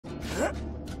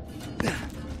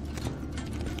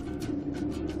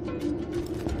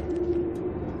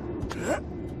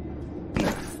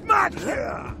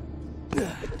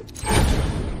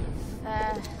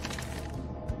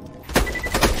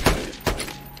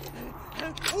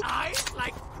Eyes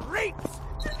like grapes!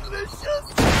 Delicious!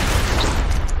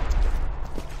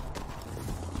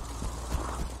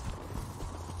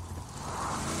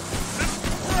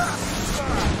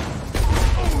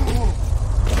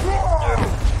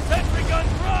 Sentry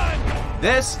guns run!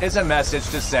 This is a message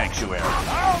to Sanctuary,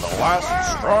 the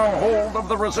last stronghold of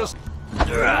the resistance.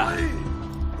 Really?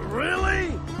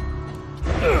 Really?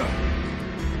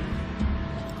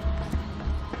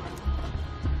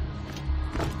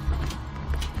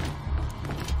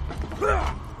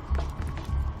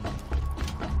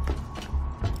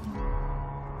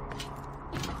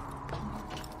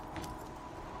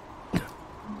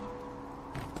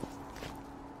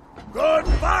 Good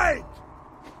fight!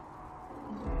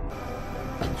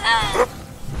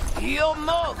 You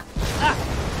move!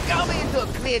 Go into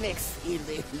clinics,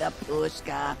 silly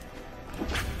Lapushka.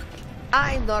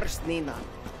 I nurse Nina.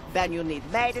 When you need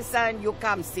medicine, you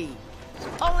come see.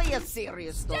 Only a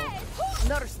serious though.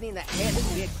 Nurse Nina had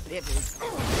big babies.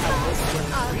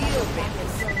 Real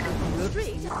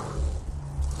babies.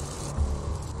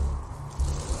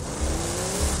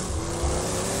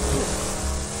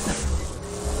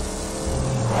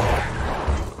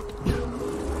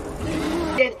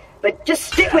 But just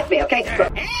stick with me, okay?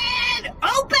 And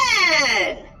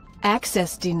open!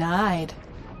 Access denied.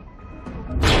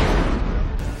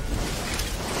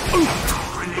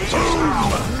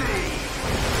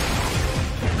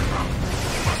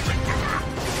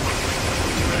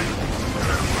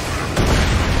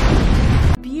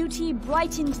 Beauty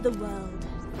brightens the world.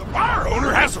 The bar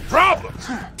owner has a problem!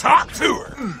 Talk to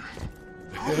her!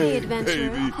 Hey,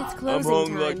 adventurer. Baby, It's closing I'm hung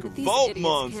time, like a but these vault idiots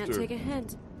monster. can't take a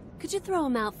hint. Could you throw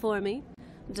him out for me?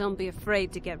 Don't be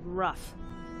afraid to get rough.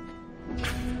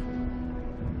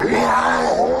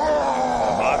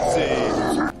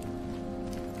 Moxie.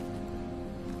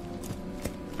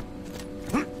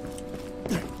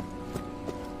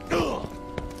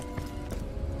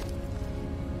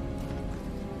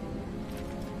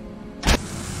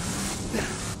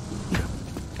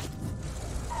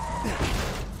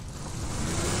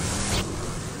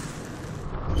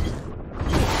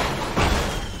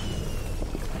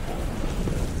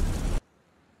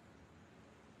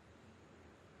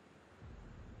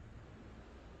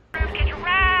 Get your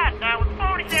ride now with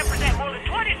 47% more than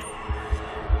 20.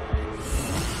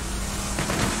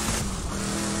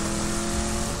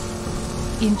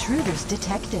 Intruders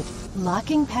detected.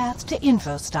 Locking path to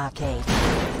info stockade.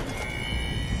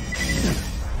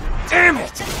 Damn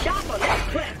it! Stop on that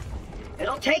clip.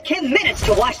 It'll take him minutes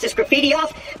to wash this graffiti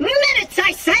off. Minutes,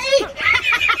 I say!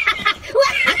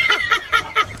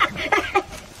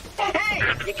 Hey,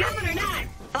 you coming or not?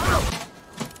 Oh!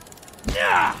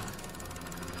 Yeah!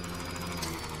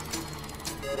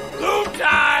 Blue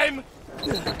time!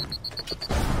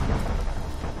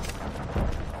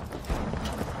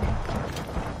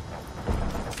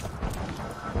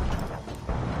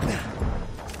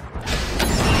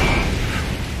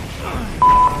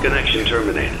 Connection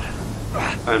terminated.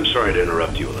 I'm sorry to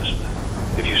interrupt you,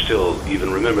 Elizabeth. If you still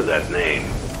even remember that name.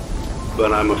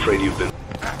 But I'm afraid you've been...